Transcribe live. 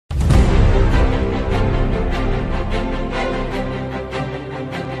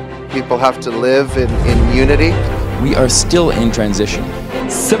People have to live in unity. We are still in transition.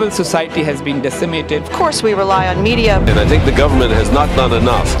 Civil society has been decimated. Of course, we rely on media. And I think the government has not done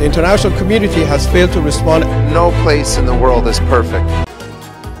enough. The international community has failed to respond. No place in the world is perfect.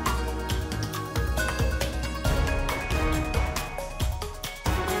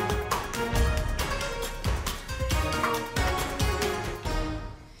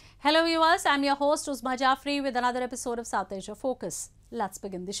 Hello viewers, I'm your host Uzma Jafri with another episode of South Asia Focus. Let's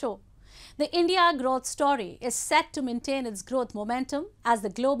begin the show. The India growth story is set to maintain its growth momentum as the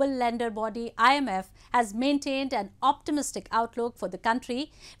global lender body IMF has maintained an optimistic outlook for the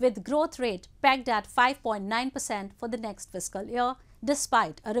country with growth rate pegged at 5.9% for the next fiscal year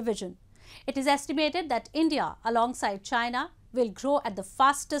despite a revision. It is estimated that India alongside China will grow at the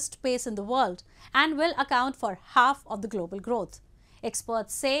fastest pace in the world and will account for half of the global growth.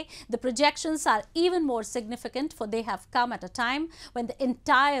 Experts say the projections are even more significant for they have come at a time when the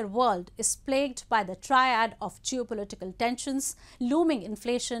entire world is plagued by the triad of geopolitical tensions, looming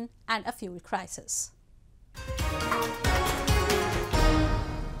inflation and a fuel crisis.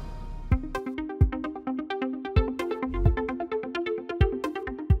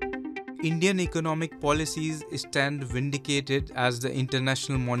 Indian economic policies stand vindicated as the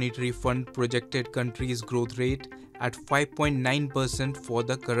International Monetary Fund projected country's growth rate at 5.9% for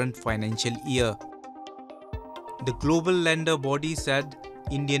the current financial year. The global lender body said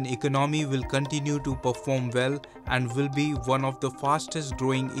Indian economy will continue to perform well and will be one of the fastest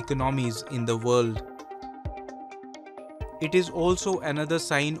growing economies in the world. It is also another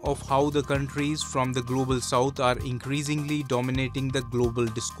sign of how the countries from the global south are increasingly dominating the global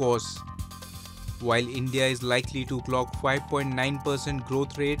discourse. While India is likely to clock 5.9%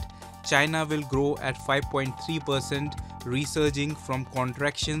 growth rate, China will grow at 5.3%, resurging from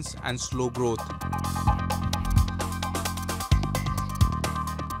contractions and slow growth.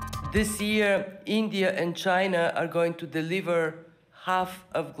 This year, India and China are going to deliver half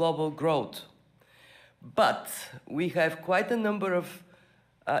of global growth. But we have quite a number of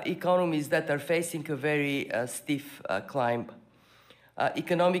economies that are facing a very stiff climb.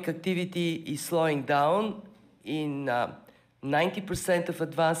 Economic activity is slowing down in 90% of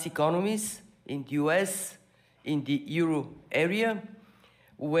advanced economies in the US, in the euro area,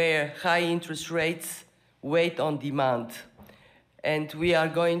 where high interest rates weigh on demand. And we are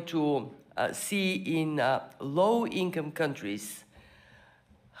going to see in low-income countries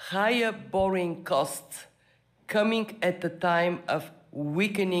higher borrowing costs coming at the time of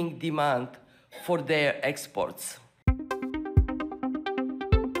weakening demand for their exports.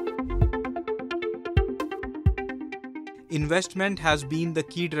 Investment has been the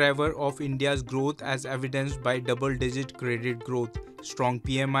key driver of India's growth as evidenced by double-digit credit growth, strong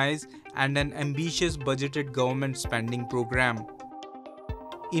PMIs and an ambitious budgeted government spending program.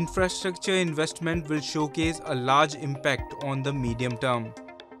 Infrastructure investment will showcase a large impact on the medium term.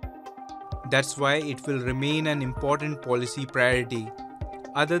 That's why it will remain an important policy priority.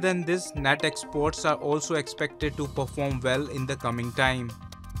 Other than this, net exports are also expected to perform well in the coming time.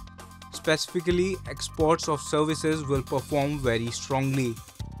 Specifically, exports of services will perform very strongly.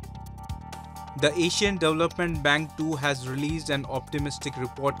 The Asian Development Bank too has released an optimistic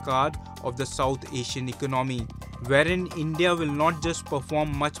report card of the South Asian economy, wherein India will not just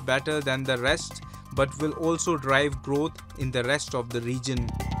perform much better than the rest, but will also drive growth in the rest of the region.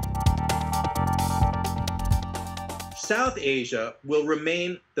 South Asia will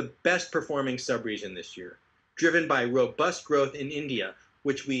remain the best performing sub-region this year, driven by robust growth in India,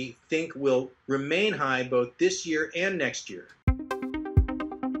 which we think will remain high both this year and next year.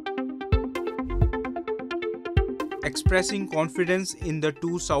 Expressing confidence in the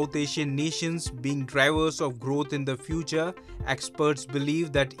two South Asian nations being drivers of growth in the future, experts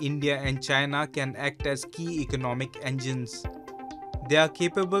believe that India and China can act as key economic engines. They are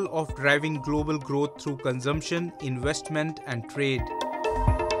capable of driving global growth through consumption, investment, and trade.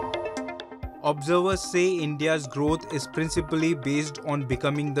 Observers say India's growth is principally based on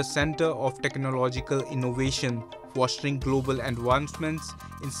becoming the center of technological innovation, fostering global advancements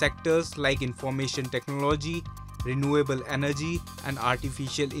in sectors like information technology, renewable energy, and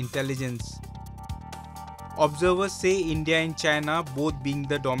artificial intelligence. Observers say India and China, both being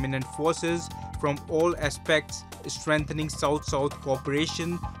the dominant forces from all aspects, strengthening South-South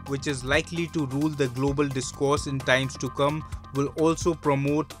cooperation, which is likely to rule the global discourse in times to come, will also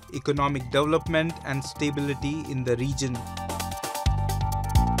promote economic development and stability in the region.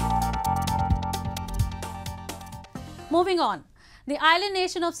 Moving on. The island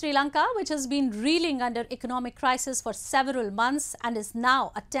nation of Sri Lanka, which has been reeling under economic crisis for several months and is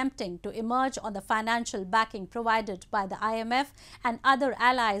now attempting to emerge on the financial backing provided by the IMF and other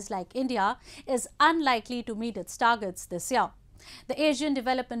allies like India, is unlikely to meet its targets this year. The Asian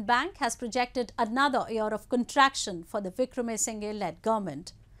Development Bank has projected another year of contraction for the Wickremesinghe-led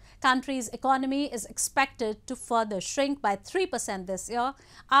government. Country's economy is expected to further shrink by 3% this year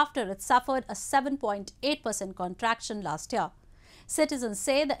after it suffered a 7.8% contraction last year. Citizens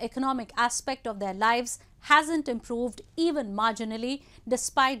say the economic aspect of their lives hasn't improved even marginally,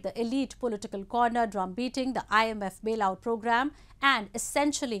 despite the elite political corner drumbeating the IMF bailout program and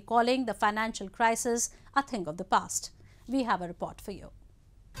essentially calling the financial crisis a thing of the past. We have a report for you.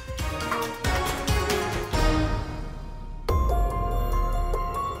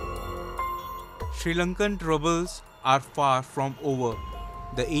 Sri Lankan troubles are far from over.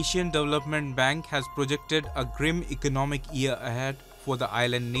 The Asian Development Bank has projected a grim economic year ahead for the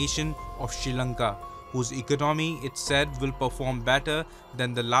island nation of Sri Lanka, whose economy, it said, will perform better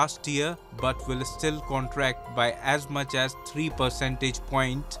than the last year but will still contract by as much as 3 percentage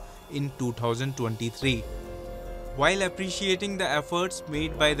points in 2023. While appreciating the efforts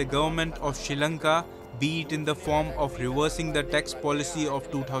made by the government of Sri Lanka, be it in the form of reversing the tax policy of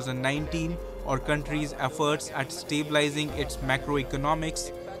 2019 or country's efforts at stabilizing its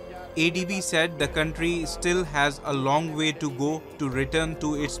macroeconomics, ADB said the country still has a long way to go to return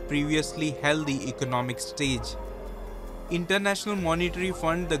to its previously healthy economic stage. International Monetary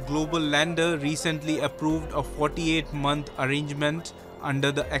Fund, the global lender, recently approved a 48-month arrangement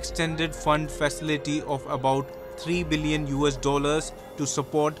under the extended fund facility of about $3 billion to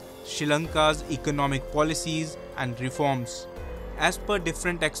support Sri Lanka's economic policies and reforms. As per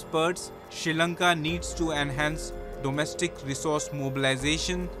different experts, Sri Lanka needs to enhance domestic resource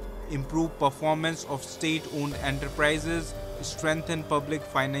mobilization, improve performance of state-owned enterprises, strengthen public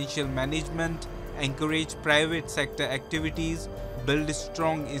financial management, encourage private sector activities, build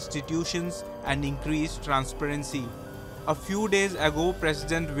strong institutions, and increase transparency. A few days ago,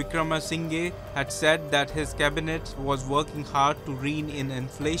 President Wickremesinghe had said that his cabinet was working hard to rein in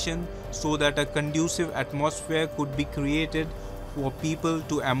inflation so that a conducive atmosphere could be created for people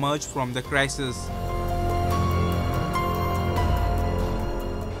to emerge from the crisis.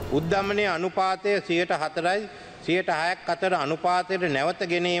 උද්දමනයේ අනුපාතය 104යි 106ක් අතර අනුපාතයට නැවත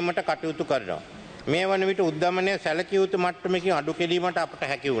ගෙන ඒමට කටයුතු කරනවා. මේ වන විට උද්දමනයේ සැලකිය යුතු මට්ටමකින් අඩු කිරීමට අපට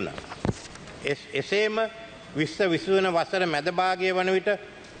හැකි වුණා. එසේම 2020 වසර මැද භාගයේ වන විට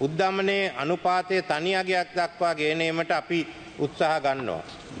උද්දමනයේ අනුපාතය තනි අගයක් දක්වා ගෙන ඒමට අපි උත්සාහ ගන්නවා.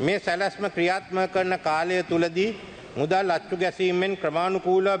 මේ සැලැස්ම ක්‍රියාත්මක කරන කාලය තුලදී මුදල් අච්චු ගැසීමෙන්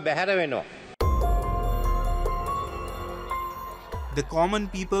ක්‍රමානුකූලව බැහැර වෙනවා. The common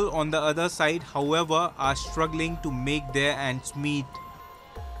people on the other side, however, are struggling to make their ends meet.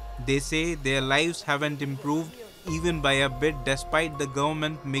 They say their lives haven't improved even by a bit despite the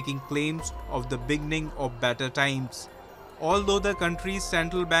government making claims of the beginning of better times. Although the country's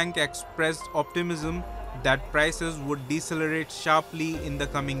central bank expressed optimism that prices would decelerate sharply in the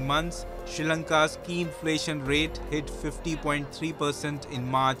coming months, Sri Lanka's key inflation rate hit 50.3% in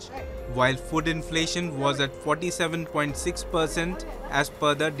March, while food inflation was at 47.6% as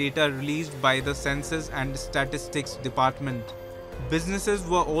per the data released by the Census and Statistics Department. Businesses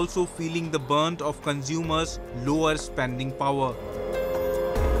were also feeling the brunt of consumers' lower spending power.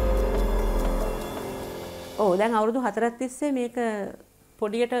 ඔව් දැන් අවුරුදු 4ක් තිස්සේ මේක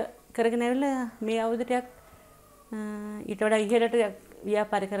පොඩියට කරගෙන ඇවිල්ලා මේ අවුරුදු ටිකක් ඊට වඩා ඉහළට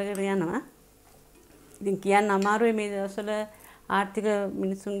ව්‍යාපාර කරගෙන යනවා. ඉතින් කියන්න අමාරුයි මේ දවස්වල ආර්ථික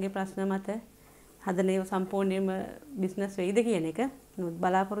මිනිසුන්ගේ ප්‍රශ්න මත හදන ඒවා සම්පූර්ණයෙන්ම බිස්නස් වෙයිද කියන එක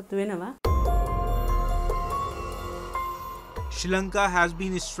බලාපොරොත්තු වෙනවා. Sri Lanka has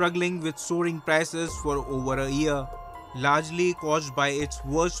been struggling with soaring prices for over a year, largely caused by its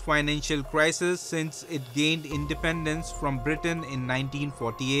worst financial crisis since it gained independence from Britain in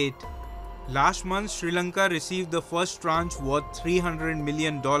 1948. Last month, Sri Lanka received the first tranche worth $300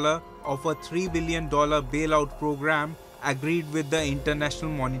 million of a $3 billion bailout program agreed with the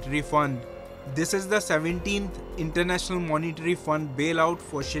International Monetary Fund. This is the 17th International Monetary Fund bailout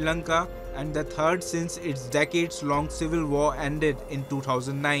for Sri Lanka and the third since its decades-long civil war ended in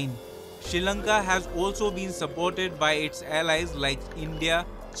 2009. Sri Lanka has also been supported by its allies like India,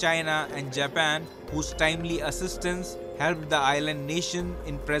 China and Japan, whose timely assistance helped the island nation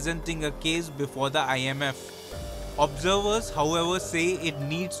in presenting a case before the IMF. Observers, however, say it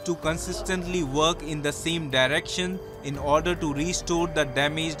needs to consistently work in the same direction in order to restore the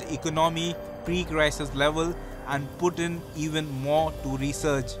damaged economy pre-crisis level and put in even more to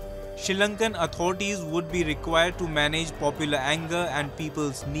research. Sri Lankan authorities would be required to manage popular anger and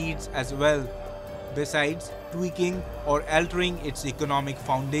people's needs as well, besides tweaking or altering its economic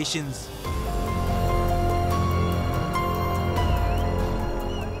foundations.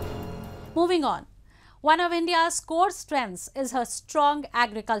 Moving on. One of India's core strengths is her strong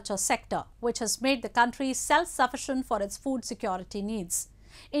agriculture sector, which has made the country self-sufficient for its food security needs.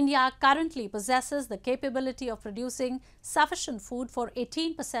 India currently possesses the capability of producing sufficient food for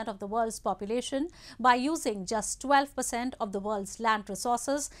 18% of the world's population by using just 12% of the world's land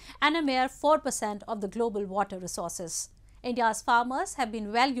resources and a mere 4% of the global water resources. India's farmers have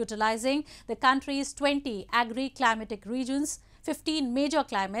been well utilizing the country's 20 agri-climatic regions, 15 major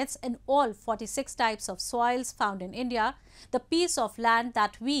climates in all 46 types of soils found in India, the piece of land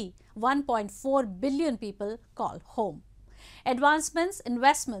that we, 1.4 billion people, call home. Advancements,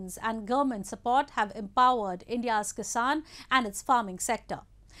 investments and government support have empowered India's Kisan and its farming sector.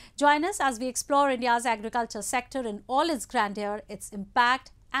 Join us as we explore India's agriculture sector in all its grandeur, its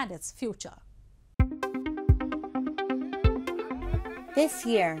impact and its future. This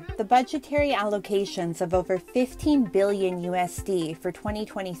year, the budgetary allocations of over 15 billion USD for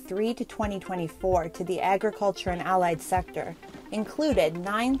 2023 to 2024 to the agriculture and allied sector included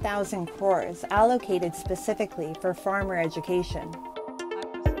 9,000 crores allocated specifically for farmer education.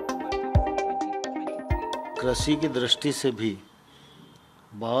 कृषि की दृष्टि से भी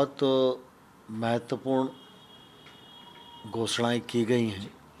बहुत महत्वपूर्ण घोषणाएं की गई हैं।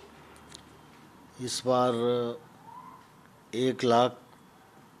 इस बार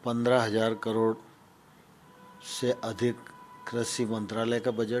 1,15,000 करोड़ से अधिक कृषि मंत्रालय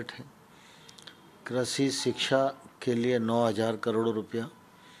का बजट है। कृषि शिक्षा के लिए 9,000 करोड़ रुपया,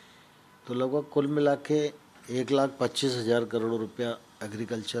 तो लगभग कुल मिला के 1,25,000 करोड़ रुपया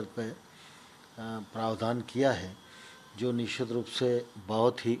एग्रीकल्चर पे प्रावधान किया है, जो निश्चित रूप से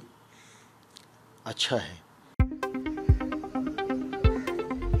बहुत ही अच्छा है।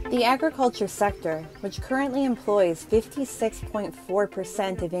 The agriculture sector, which currently employs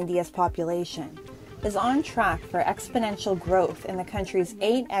 56.4% of India's population, is on track for exponential growth in the country's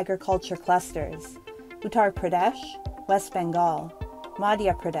 8 agriculture clusters: Uttar Pradesh, West Bengal,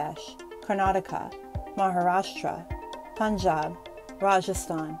 Madhya Pradesh, Karnataka, Maharashtra, Punjab,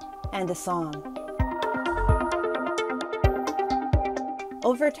 Rajasthan, and Assam.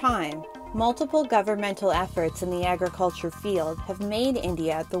 Over time, multiple governmental efforts in the agriculture field have made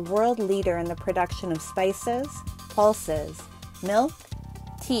India the world leader in the production of spices, pulses, milk,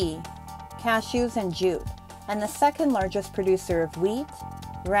 tea, cashews, and jute, and the second largest producer of wheat,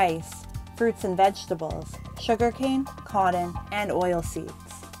 rice, fruits and vegetables, sugarcane, cotton, and oilseeds.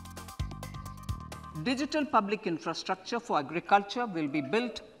 Digital public infrastructure for agriculture will be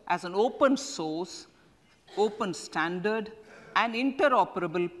built as an open source, open standard, and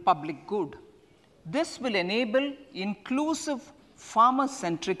interoperable public good. This will enable inclusive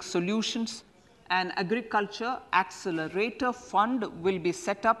farmer-centric solutions. An agriculture accelerator fund will be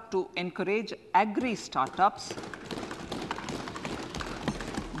set up to encourage agri-startups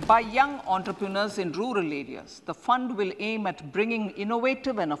by young entrepreneurs in rural areas. The fund will aim at bringing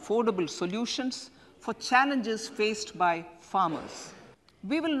innovative and affordable solutions for challenges faced by farmers.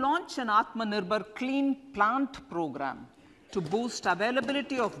 We will launch an Atmanirbhar Clean Plant program to boost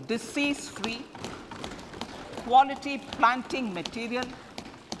availability of disease-free, quality planting material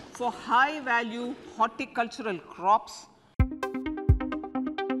for high-value horticultural crops.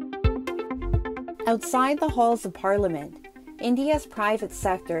 Outside the halls of Parliament, India's private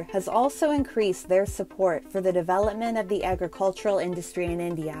sector has also increased their support for the development of the agricultural industry in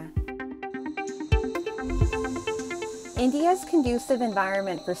India. India's conducive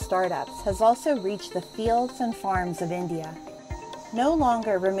environment for startups has also reached the fields and farms of India. No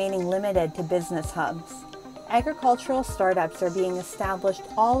longer remaining limited to business hubs, agricultural startups are being established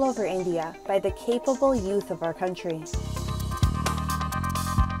all over India by the capable youth of our country.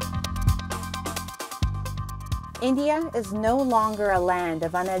 India is no longer a land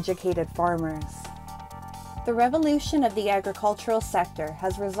of uneducated farmers. The revolution of the agricultural sector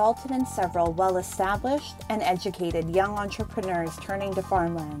has resulted in several well-established and educated young entrepreneurs turning to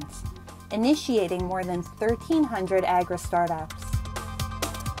farmlands, initiating more than 1,300 agri-startups.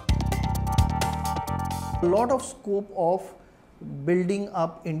 A lot of scope of building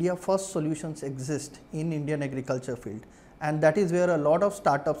up India first solutions exist in Indian agriculture field, and that is where a lot of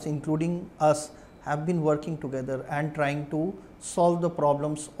startups, including us, have been working together and trying to solve the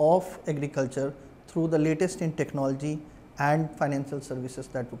problems of agriculture through the latest in technology and financial services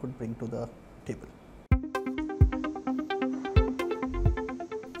that we could bring to the table.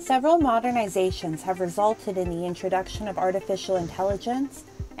 Several modernizations have resulted in the introduction of artificial intelligence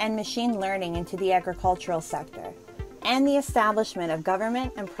and machine learning into the agricultural sector, and the establishment of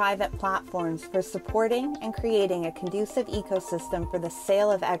government and private platforms for supporting and creating a conducive ecosystem for the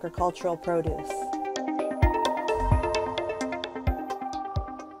sale of agricultural produce.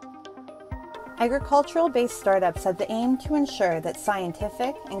 Agricultural-based startups have the aim to ensure that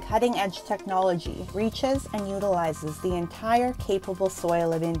scientific and cutting-edge technology reaches and utilizes the entire capable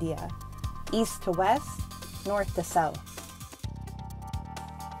soil of India, east to west, north to south.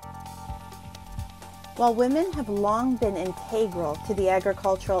 While women have long been integral to the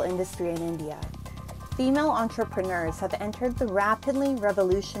agricultural industry in India, female entrepreneurs have entered the rapidly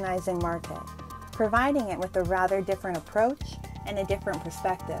revolutionizing market, providing it with a rather different approach and a different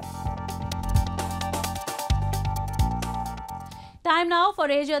perspective. Time now for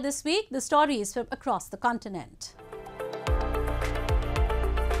Asia This Week, the stories from across the continent.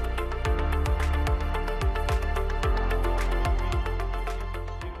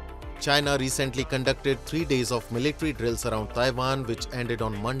 China recently conducted 3 days of military drills around Taiwan, which ended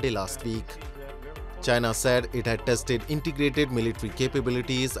on Monday last week. China said it had tested integrated military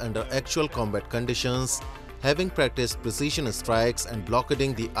capabilities under actual combat conditions, having practiced precision strikes and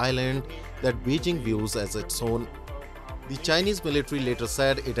blockading the island that Beijing views as its own. The Chinese military later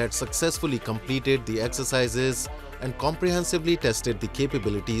said it had successfully completed the exercises and comprehensively tested the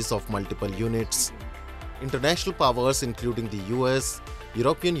capabilities of multiple units. International powers including the US,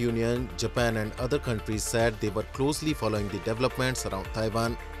 European Union, Japan and other countries said they were closely following the developments around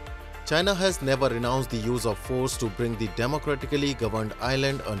Taiwan. China has never renounced the use of force to bring the democratically governed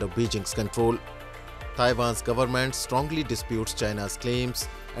island under Beijing's control. Taiwan's government strongly disputes China's claims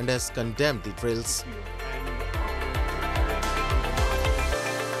and has condemned the drills.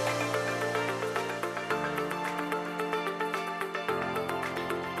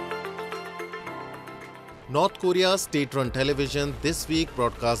 North Korea's state-run television this week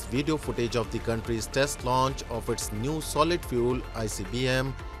broadcast video footage of the country's test launch of its new solid-fuel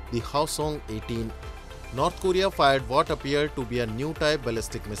ICBM, the Hwasong-18. North Korea fired what appeared to be a new type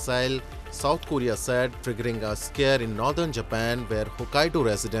ballistic missile, South Korea said, triggering a scare in northern Japan where Hokkaido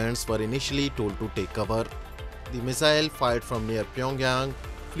residents were initially told to take cover. The missile, fired from near Pyongyang,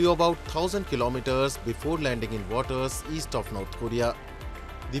 flew about 1,000 kilometers before landing in waters east of North Korea.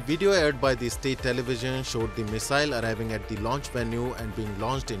 The video aired by the state television showed the missile arriving at the launch venue and being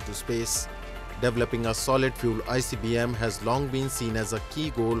launched into space. Developing a solid-fuel ICBM has long been seen as a key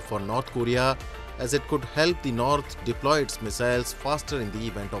goal for North Korea, as it could help the North deploy its missiles faster in the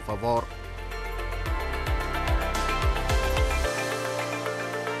event of a war.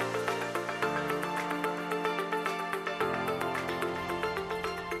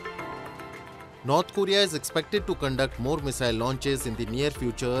 North Korea is expected to conduct more missile launches in the near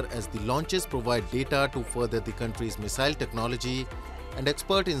future as the launches provide data to further the country's missile technology, and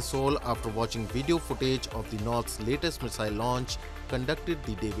experts in Seoul, after watching video footage of the North's latest missile launch conducted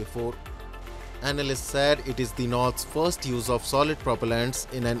the day before. Analysts said it is the North's first use of solid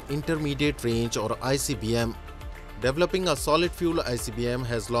propellants in an intermediate range or ICBM. Developing a solid-fuel ICBM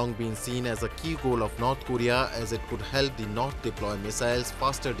has long been seen as a key goal of North Korea, as it could help the North deploy missiles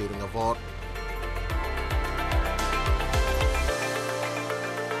faster during a war.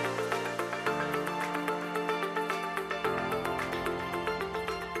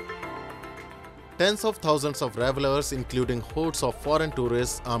 Tens of thousands of revelers, including hordes of foreign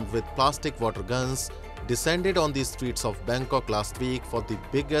tourists armed with plastic water guns, descended on the streets of Bangkok last week for the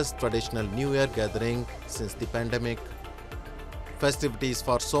biggest traditional New Year gathering since the pandemic. Festivities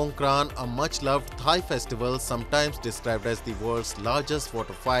for Songkran, a much-loved Thai festival sometimes described as the world's largest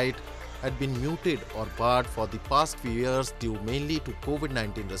water fight, had been muted or barred for the past few years due mainly to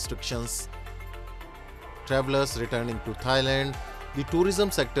COVID-19 restrictions. Travelers returning to Thailand, the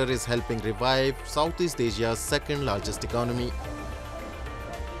tourism sector is helping revive Southeast Asia's second-largest economy.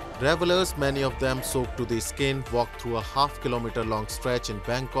 Revelers, many of them soaked to the skin, walked through a half-kilometer-long stretch in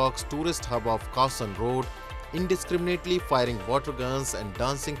Bangkok's tourist hub of Khao San Road, indiscriminately firing water guns and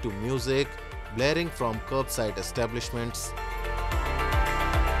dancing to music blaring from curbside establishments.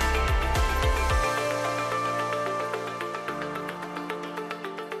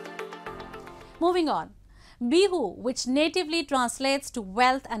 Moving on. Bihu, which natively translates to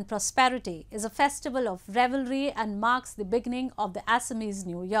wealth and prosperity, is a festival of revelry and marks the beginning of the Assamese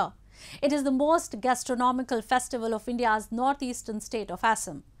New Year. It is the most gastronomical festival of India's northeastern state of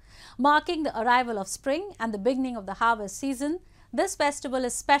Assam. Marking the arrival of spring and the beginning of the harvest season, this festival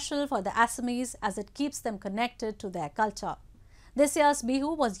is special for the Assamese as it keeps them connected to their culture. This year's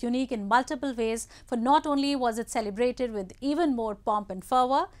Bihu was unique in multiple ways, for not only was it celebrated with even more pomp and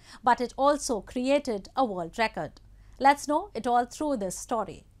fervour, but it also created a world record. Let's know it all through this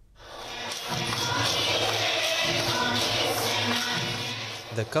story.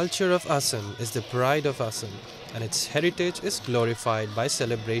 The culture of Assam is the pride of Assam, and its heritage is glorified by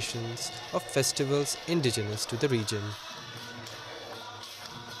celebrations of festivals indigenous to the region.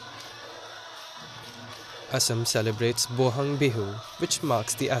 Assam celebrates Bohang Bihu, which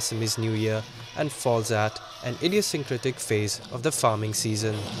marks the Assamese New Year and falls at an idiosyncratic phase of the farming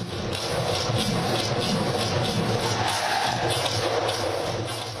season.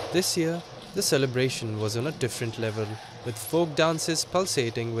 This year, the celebration was on a different level, with folk dances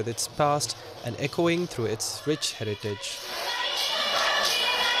pulsating with its past and echoing through its rich heritage.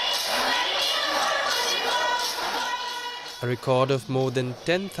 A record of more than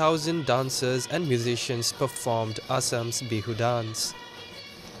 10,000 dancers and musicians performed Assam's Bihu dance.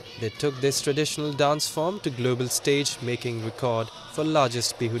 They took this traditional dance form to global stage, making record for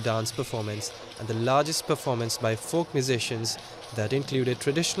largest Bihu dance performance and the largest performance by folk musicians that included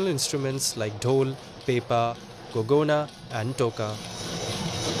traditional instruments like dhol, pepa, gogona and toka.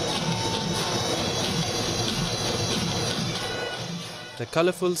 The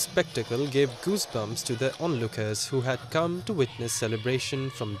colourful spectacle gave goosebumps to the onlookers who had come to witness celebration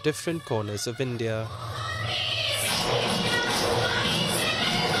from different corners of India.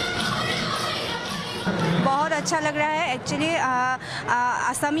 बहुत अच्छा लग रहा है actually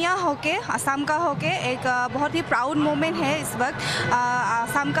Asamiya होके असम का होके एक बहुत ही प्राउड मोमेंट है इस वक्त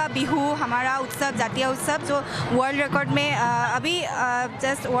असम का बिहू हमारा उत्सव जातीय उत्सव जो वर्ल्ड रिकॉर्ड में अभी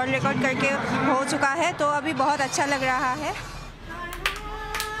जस्ट वर्ल्ड रिकॉर्ड करके हो चुका है तो अभी बहुत अच्छा लग रहा है.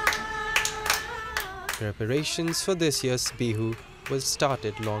 Preparations for this year's Bihu was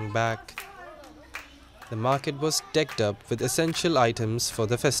started long back. The market was decked up with essential items for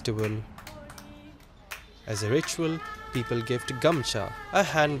the festival. As a ritual, people gift gamcha, a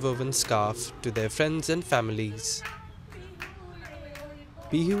hand-woven scarf, to their friends and families.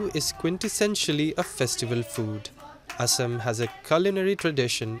 Bihu is quintessentially a festival food. Assam has a culinary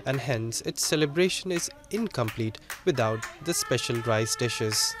tradition and hence its celebration is incomplete without the special rice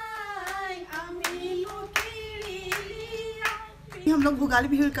dishes. हम लोग भुगाली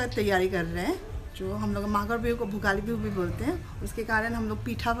बिहू का तैयारी कर रहे हैं जो हम लोग माघर बिहू को भुगाली बिहू भी बोलते हैं. उसके कारण हम लोग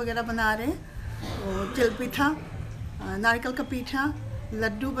पीठा वगैरह बना रहे हैं. तो तिल पीठा, नारियल का पीठा,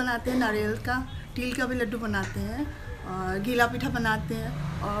 लड्डू बनाते हैं नारियल का, तिल का भी लड्डू बनाते हैं और गीला पीठा बनाते हैं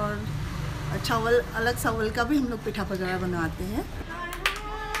और चावल अलग चावल का भी हम लोग पीठा वगैरह बनाते हैं.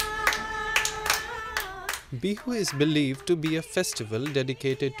 Bihu is believed to be a festival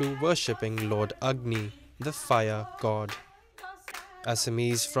dedicated to worshipping Lord Agni, the fire god.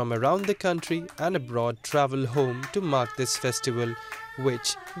 Assamese from around the country and abroad travel home to mark this festival,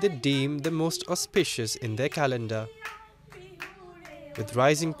 which they deem the most auspicious in their calendar. With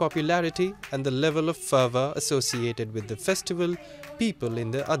rising popularity and the level of fervour associated with the festival, people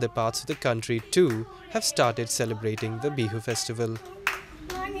in the other parts of the country too have started celebrating the Bihu festival.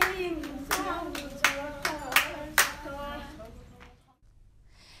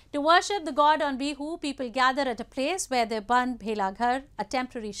 To worship the god on Bihu, people gather at a place where they burn bhela ghar, a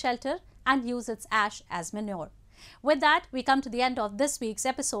temporary shelter, and use its ash as manure. With that, we come to the end of this week's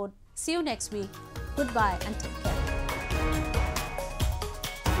episode. See you next week. Goodbye and take care.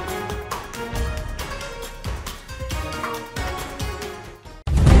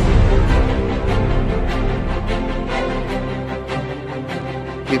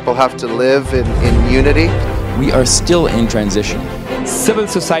 People have to live in unity. We are still in transition. Civil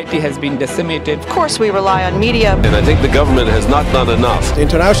society has been decimated. Of course, we rely on media. And I think the government has not done enough. The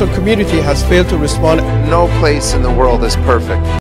international community has failed to respond. No place in the world is perfect.